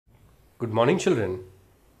Good morning, children.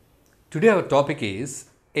 Today our topic is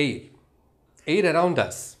air. Air around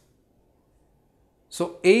us.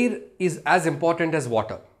 So air is as important as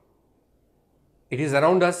water. It is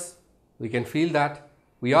around us. We can feel that.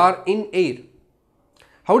 We are in air.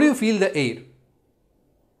 How do you feel the air?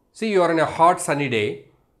 See, you are on a hot sunny day.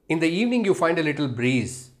 In the evening you find a little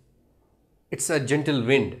breeze. It's a gentle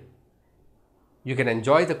wind. You can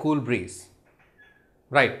enjoy the cool breeze.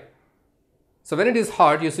 Right? So when it is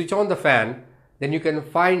hot, you switch on the fan, then you can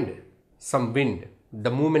find some wind,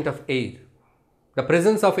 the movement of air, the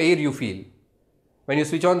presence of air you feel. When you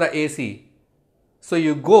switch on the AC, so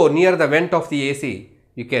you go near the vent of the AC,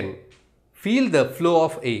 you can feel the flow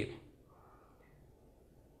of air.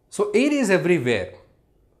 So air is everywhere.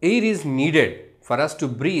 Air is needed for us to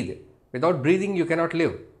breathe. Without breathing, you cannot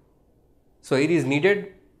live. So air is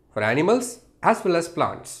needed for animals as well as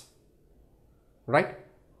plants. Right?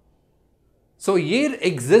 So air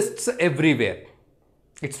exists everywhere.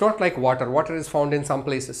 It's not like water. Water is found in some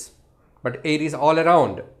places, but air is all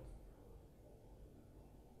around.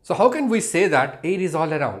 So how can we say that air is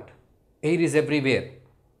all around? Air is everywhere.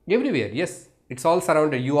 Everywhere, yes. It's all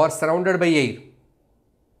surrounded. You are surrounded by air.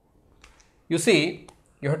 You see,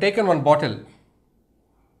 you have taken one bottle.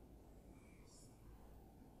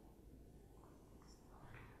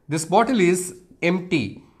 This bottle is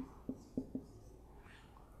empty.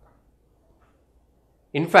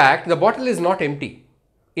 In fact, the bottle is not empty.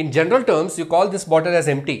 In general terms, you call this bottle as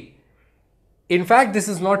empty. In fact, this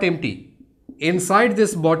is not empty. Inside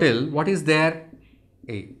this bottle, what is there?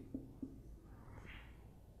 Air.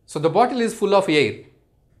 So the bottle is full of air.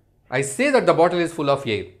 I say that the bottle is full of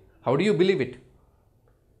air. How do you believe it?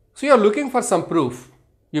 So you are looking for some proof.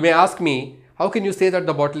 You may ask me, how can you say that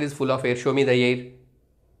the bottle is full of air? Show me the air.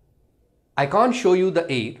 I can't show you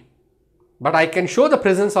the air, but I can show the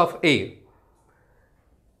presence of air.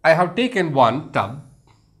 I have taken one tub.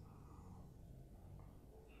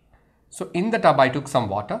 So in the tub I took some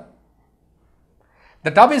water. The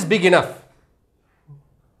tub is big enough.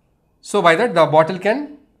 So by that the bottle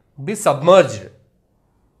can be submerged.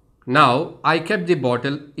 Now I kept the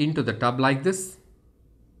bottle into the tub like this.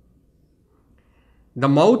 The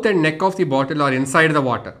mouth and neck of the bottle are inside the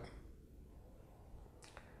water.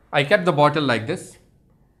 I kept the bottle like this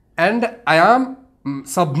and I am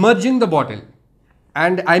submerging the bottle.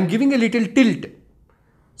 And I am giving a little tilt.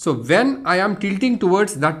 So when I am tilting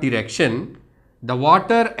towards that direction, the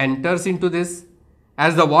water enters into this.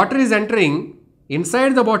 As the water is entering,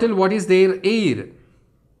 inside the bottle, what is there? Air.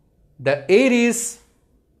 The air is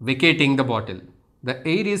vacating the bottle. The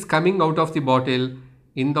air is coming out of the bottle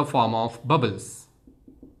in the form of bubbles.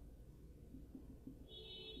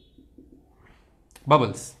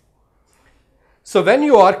 Bubbles. So when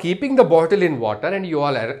you are keeping the bottle in water and you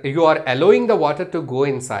are allowing the water to go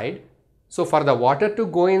inside, so for the water to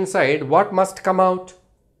go inside, what must come out?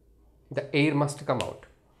 The air must come out.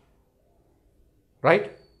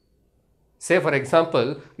 Right? Say for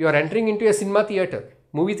example, you are entering into a cinema theater,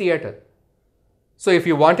 movie theater. So if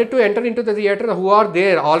you wanted to enter into the theater, who are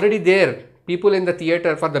there, already there, people in the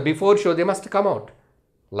theater for the before show, they must come out.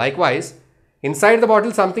 Likewise, inside the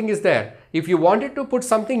bottle something is there. If you wanted to put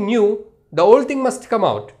something new, the old thing must come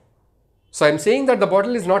out. So I am saying that the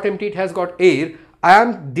bottle is not empty, it has got air. I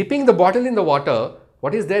am dipping the bottle in the water.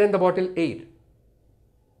 What is there in the bottle? Air.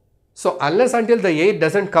 So unless until the air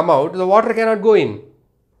doesn't come out, the water cannot go in.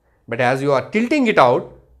 But as you are tilting it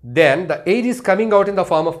out, then the air is coming out in the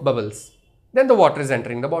form of bubbles. Then the water is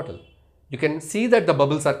entering the bottle. You can see that the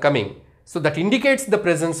bubbles are coming. So that indicates the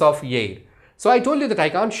presence of air. So I told you that I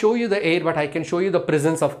can't show you the air, but I can show you the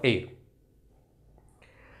presence of air.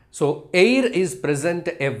 So air is present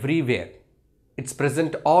everywhere. It's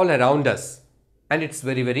present all around us and it's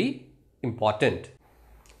very, very important.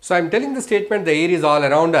 So I'm telling the statement the air is all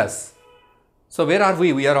around us. So where are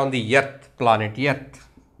we? We are on the earth, planet earth.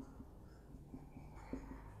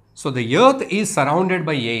 So the earth is surrounded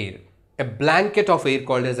by air, a blanket of air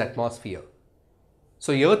called as atmosphere.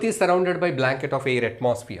 So earth is surrounded by blanket of air,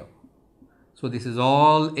 atmosphere. So this is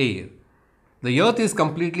all air. The earth is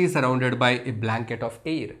completely surrounded by a blanket of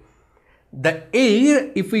air. The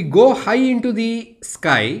air, if we go high into the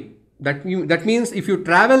sky, that means if you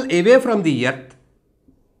travel away from the earth,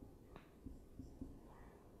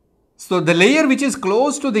 so the layer which is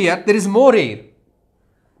close to the earth, there is more air.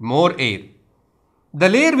 More air. The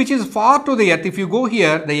layer which is far to the earth, if you go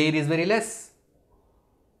here, the air is very less.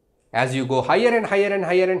 As you go higher and higher and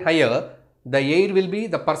higher and higher, the air will be,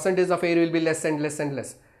 the percentage of air will be less and less and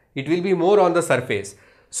less. It will be more on the surface.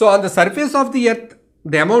 So on the surface of the earth,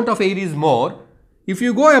 the amount of air is more. If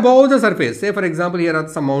you go above the surface, say for example, here are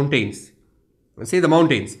some mountains. See the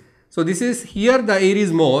mountains. So this is here the air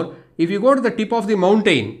is more. If you go to the tip of the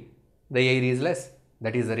mountain, the air is less.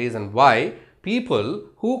 That is the reason why people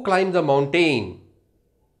who climb the mountain,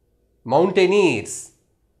 mountaineers,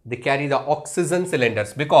 they carry the oxygen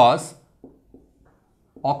cylinders because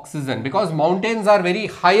mountains are very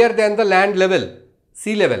higher than the land level,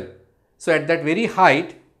 sea level. So at that very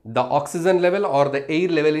height, the oxygen level or the air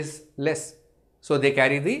level is less. So they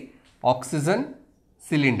carry the oxygen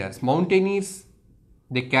cylinders. Mountaineers,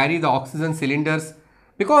 they carry the oxygen cylinders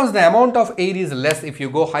because the amount of air is less if you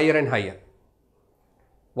go higher and higher.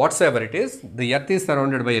 Whatsoever it is, the earth is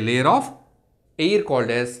surrounded by a layer of air called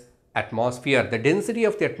as atmosphere. The density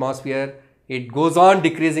of the atmosphere, it goes on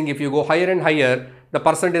decreasing. If you go higher and higher, the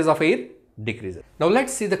percentage of air decreases. Now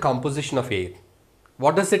let's see the composition of air.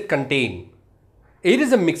 What does it contain? Air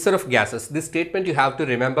is a mixture of gases. This statement you have to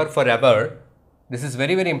remember forever. This is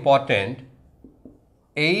very, very important.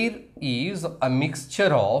 Air is a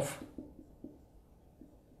mixture of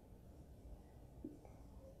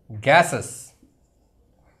gases.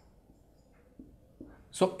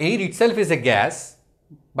 So air itself is a gas,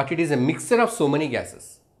 but it is a mixture of so many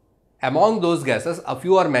gases. Among those gases, a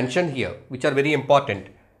few are mentioned here, which are very important.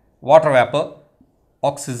 Water vapor,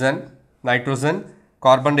 oxygen, nitrogen,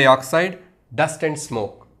 carbon dioxide, dust and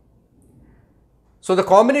smoke. So the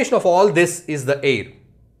combination of all this is the air.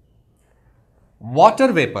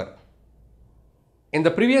 Water vapor. In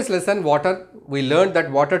the previous lesson, we learned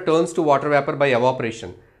that water turns to water vapor by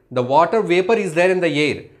evaporation. The water vapor is there in the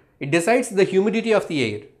air. It decides the humidity of the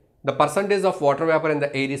air. The percentage of water vapor in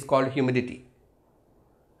the air is called humidity.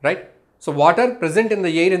 Right? So water present in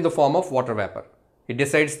the air in the form of water vapor. It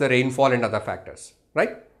decides the rainfall and other factors.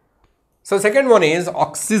 Right? So second one is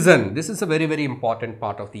oxygen. This is a very, very important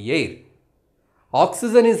part of the air.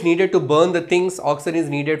 Oxygen is needed to burn the things. Oxygen is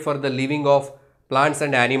needed for the living of plants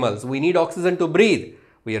and animals. We need oxygen to breathe.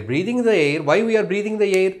 We are breathing the air. Why we are breathing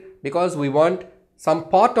the air? Because we want some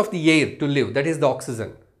part of the air to live. That is the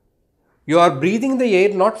oxygen. You are breathing the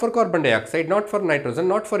air not for carbon dioxide, not for nitrogen,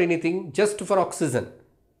 not for anything, just for oxygen.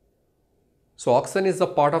 So oxygen is the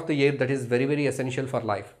part of the air that is very, very essential for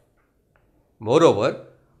life. Moreover,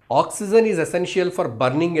 oxygen is essential for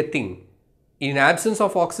burning a thing. In absence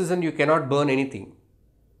of oxygen, you cannot burn anything.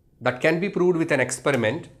 That can be proved with an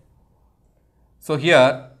experiment. So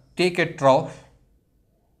here, take a trough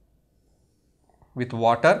with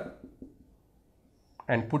water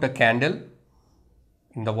and put a candle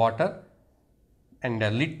in the water and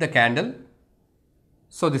lit the candle.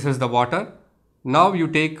 So this is the water. Now you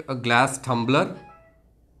take a glass tumbler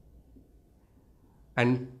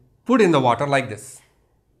and put in the water like this.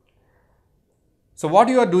 So what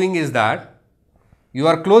you are doing is that you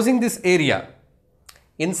are closing this area.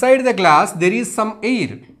 Inside the glass there is some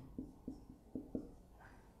air.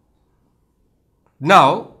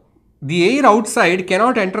 Now the air outside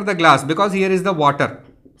cannot enter the glass because here is the water.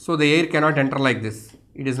 So the air cannot enter like this.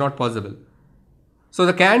 It is not possible. So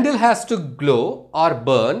the candle has to glow or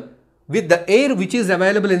burn with the air which is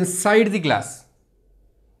available inside the glass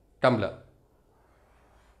tumbler.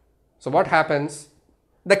 So what happens?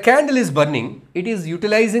 The candle is burning. It is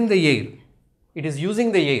utilizing the air. It is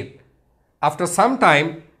using the air. After some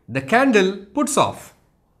time, the candle puts off.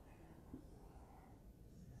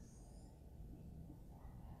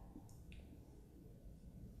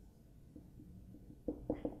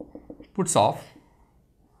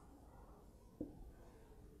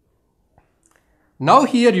 Now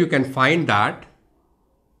here you can find that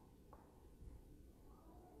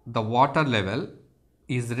the water level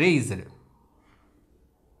is raised.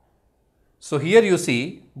 So here you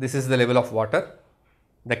see this is the level of water.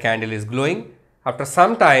 The candle is glowing. After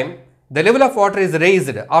some time, the level of water is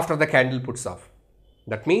raised after the candle puts off.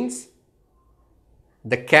 That means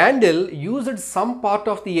the candle used some part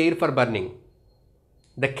of the air for burning.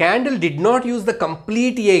 The candle did not use the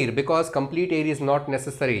complete air because complete air is not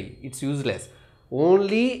necessary. It's useless.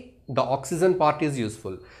 Only the oxygen part is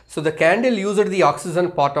useful. So the candle used the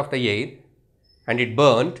oxygen part of the air and it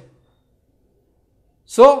burnt.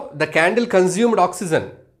 So the candle consumed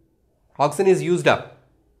oxygen. Oxygen is used up.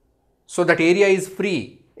 So that area is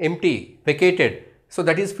free, empty, vacated. So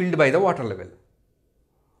that is filled by the water level.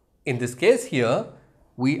 In this case here,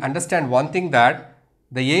 we understand one thing, that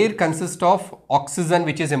the air consists of oxygen,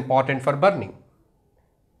 which is important for burning.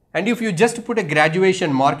 And if you just put a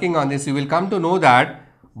graduation marking on this, you will come to know that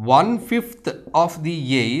 1/5 of the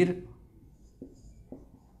air,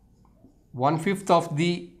 1/5 of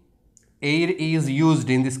the air is used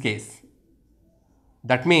in this case.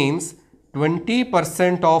 That means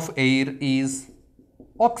 20% of air is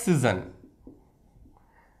oxygen.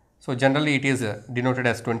 So generally it is denoted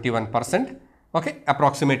as 21%. Okay,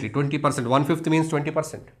 approximately 20%, 1/5 means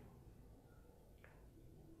 20%.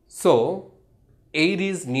 So, air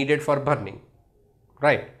is needed for burning,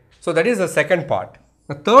 right? So, that is the second part.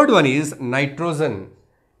 The third one is nitrogen.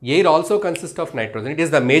 Air also consists of nitrogen. It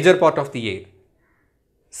is the major part of the air.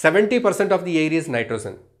 70% of the air is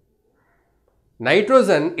nitrogen.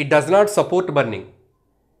 Nitrogen, it does not support burning.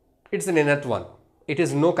 It's an inert one. It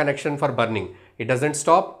is no connection for burning. It doesn't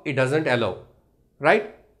stop, it doesn't allow,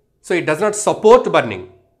 right? So, it does not support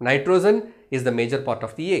burning. Nitrogen is the major part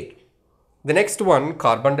of the air. The next one,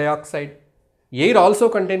 carbon dioxide. Air also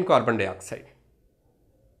contains carbon dioxide,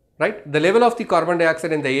 right? The level of the carbon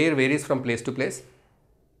dioxide in the air varies from place to place.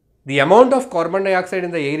 The amount of carbon dioxide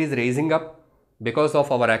in the air is rising up because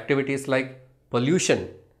of our activities like pollution,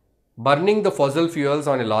 burning the fossil fuels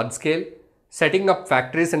on a large scale, setting up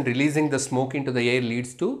factories and releasing the smoke into the air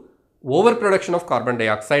leads to overproduction of carbon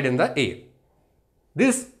dioxide in the air.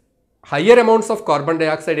 This higher amounts of carbon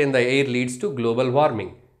dioxide in the air leads to global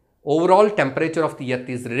warming. Overall temperature of the earth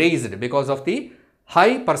is raised because of the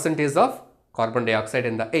high percentage of carbon dioxide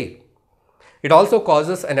in the air. It also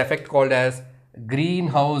causes an effect called as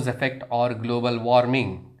greenhouse effect or global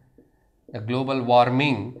warming. The global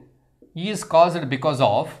warming is caused because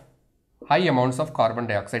of high amounts of carbon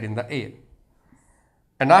dioxide in the air.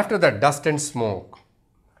 And after that, dust and smoke.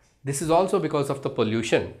 This is also because of the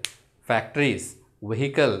pollution, factories,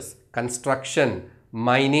 vehicles, construction,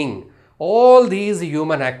 mining, all these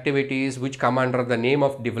human activities which come under the name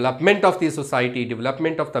of development of the society,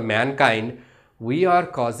 development of the mankind, we are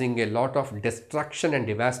causing a lot of destruction and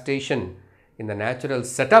devastation in the natural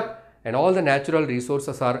setup, and all the natural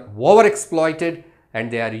resources are overexploited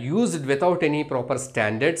and they are used without any proper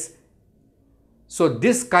standards. So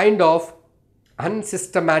this kind of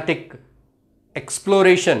unsystematic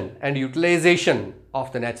exploration and utilization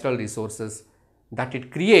of the natural resources, that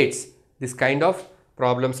it creates this kind of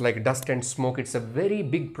problems like dust and smoke. It's a very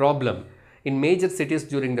big problem. In major cities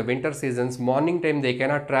during the winter seasons, morning time they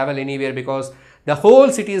cannot travel anywhere because the whole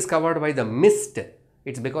city is covered by the mist.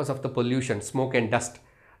 It's because of the pollution, smoke and dust.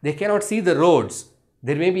 They cannot see the roads.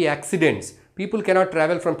 There may be accidents. People cannot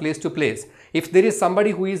travel from place to place. If there is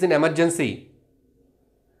somebody who is in emergency,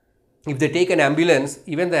 if they take an ambulance,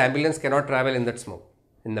 even the ambulance cannot travel in that smoke,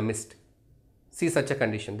 in the mist. See such a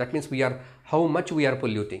condition. That means how much we are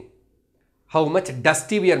polluting, how much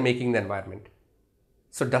dusty we are making the environment.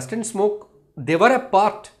 So dust and smoke, they were a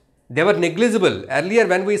part, they were negligible. Earlier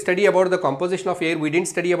when we study about the composition of air, we didn't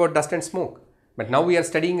study about dust and smoke. But now we are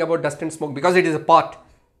studying about dust and smoke because it is a part.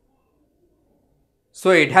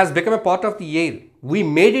 So it has become a part of the air. We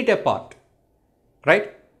made it a part,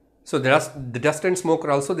 right? So the dust and smoke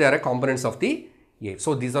are also, they are components of the air.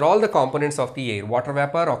 So these are all the components of the air: water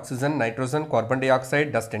vapor, oxygen, nitrogen, carbon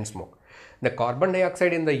dioxide, dust and smoke. The carbon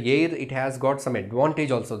dioxide in the air, it has got some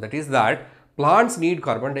advantage also. That is that plants need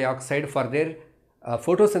carbon dioxide for their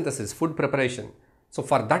photosynthesis, food preparation. So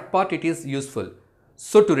for that part it is useful.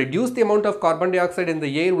 So to reduce the amount of carbon dioxide in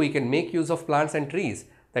the air, we can make use of plants and trees.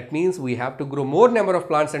 That means we have to grow more number of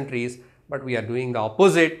plants and trees, but we are doing the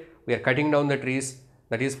opposite. We are cutting down the trees.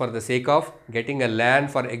 That is for the sake of getting a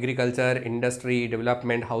land for agriculture, industry,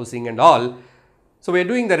 development, housing and all. So we are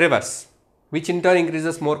doing the reverse, which in turn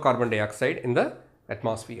increases more carbon dioxide in the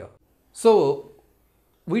atmosphere. So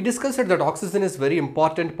we discussed that oxygen is very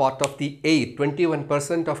important part of the air.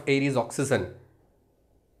 21% of air is oxygen.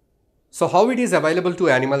 So how it is available to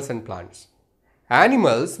animals and plants?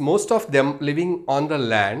 Animals, most of them living on the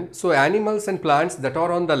land. So animals and plants that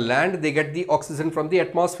are on the land, they get the oxygen from the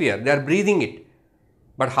atmosphere. They are breathing it.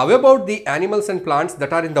 But how about the animals and plants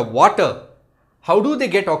that are in the water? How do they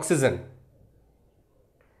get oxygen?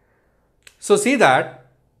 So see that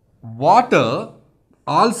water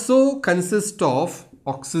also consists of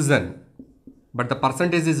oxygen, but the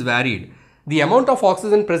percentage is varied. The amount of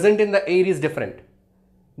oxygen present in the air is different.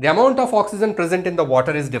 The amount of oxygen present in the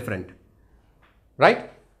water is different,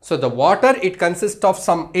 right? So the water, it consists of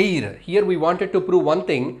some air. Here we wanted to prove one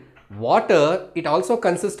thing. Water, it also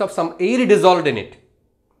consists of some air dissolved in it.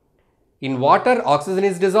 In water, oxygen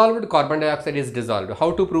is dissolved, carbon dioxide is dissolved.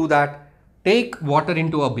 How to prove that? Take water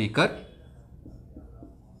into a beaker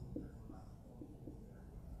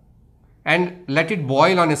and let it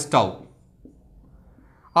boil on a stove.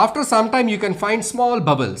 After some time, you can find small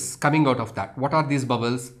bubbles coming out of that. What are these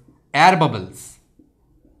bubbles? Air bubbles.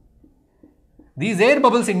 These air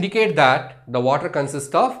bubbles indicate that the water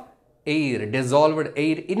consists of air, dissolved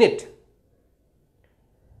air in it.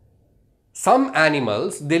 Some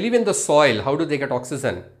animals, they live in the soil. How do they get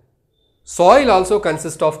oxygen? Soil also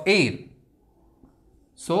consists of air.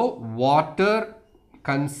 So water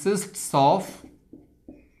consists of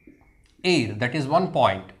air. That is one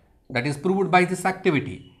point that is proved by this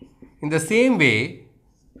activity. In the same way,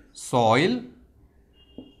 soil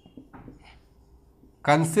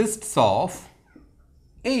consists of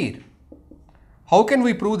air. How can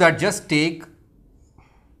we prove that? Just take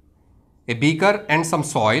a beaker and some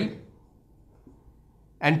soil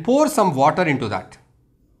and pour some water into that.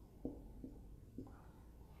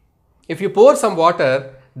 If you pour some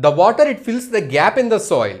water, the water, it fills the gap in the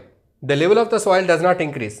soil. The level of the soil does not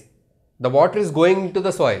increase. The water is going into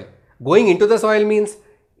the soil. Going into the soil means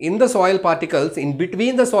in the soil particles, in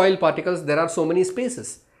between the soil particles, there are so many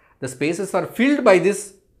spaces. The spaces are filled by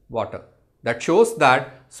this water. That shows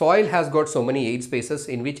that soil has got so many air spaces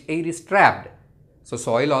in which air is trapped. So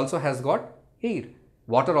soil also has got air.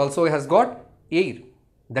 Water also has got air.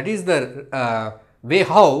 That is the way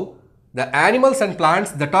how the animals and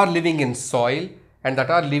plants that are living in soil and that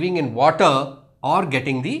are living in water are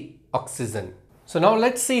getting the oxygen. So now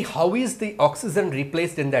let's see how is the oxygen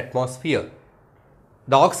replaced in the atmosphere.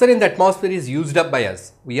 The oxygen in the atmosphere is used up by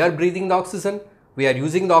us. We are breathing the oxygen. We are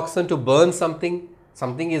using the oxygen to burn something.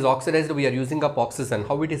 Something is oxidized. We are using up oxygen.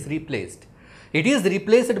 How it is replaced? It is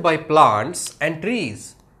replaced by plants and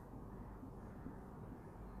trees.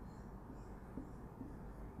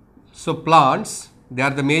 So plants, they are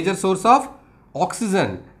the major source of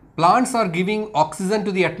oxygen. Plants are giving oxygen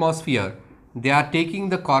to the atmosphere. They are taking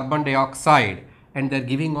the carbon dioxide and they are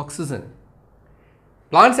giving oxygen.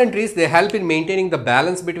 Plants and trees, they help in maintaining the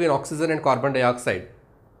balance between oxygen and carbon dioxide.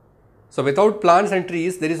 So without plants and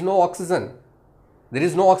trees, there is no oxygen. There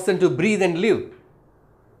is no oxygen to breathe and live.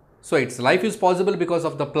 So its life is possible because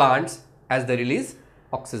of the plants as they release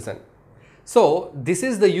oxygen. So this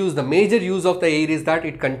is the use, the major use of the air is that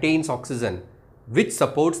it contains oxygen which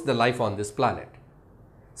supports the life on this planet.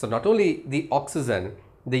 So not only the oxygen,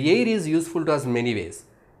 the air is useful to us in many ways.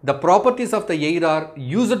 The properties of the air are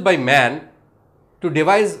used by man to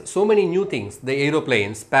devise so many new things, the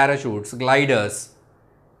aeroplanes, parachutes, gliders,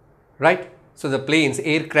 right? So the planes,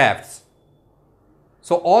 aircrafts.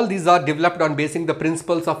 So all these are developed on basing the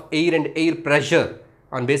principles of air and air pressure,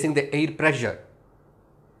 on basing the air pressure,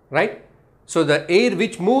 right? So the air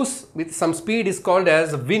which moves with some speed is called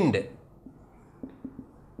as wind.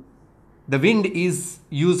 The wind is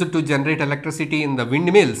used to generate electricity in the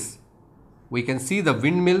windmills. We can see the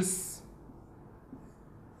windmills.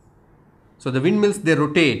 So the windmills, they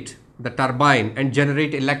rotate the turbine and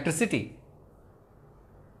generate electricity.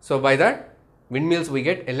 So by that windmills we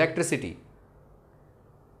get electricity.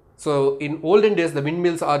 So in olden days the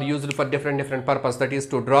windmills are used for different purpose, that is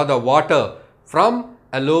to draw the water from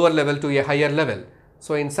a lower level to a higher level.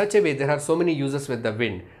 So in such a way there are so many uses with the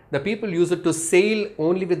wind. The people used it to sail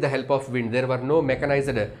only with the help of wind. There were no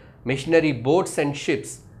mechanized machinery, boats and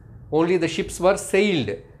ships. Only the ships were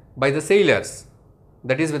sailed by the sailors,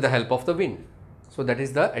 that is with the help of the wind. So that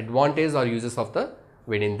is the advantage or uses of the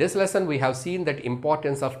wind. In this lesson we have seen that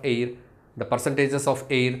importance of air, the percentages of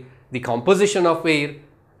air, the composition of air,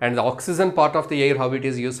 and the oxygen part of the air, how it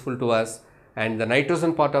is useful to us, and the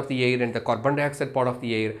nitrogen part of the air and the carbon dioxide part of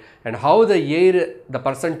the air, and how the air, the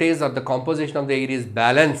percentage or the composition of the air is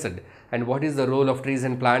balanced, and what is the role of trees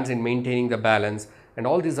and plants in maintaining the balance, and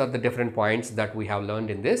all these are the different points that we have learned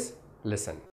in this lesson.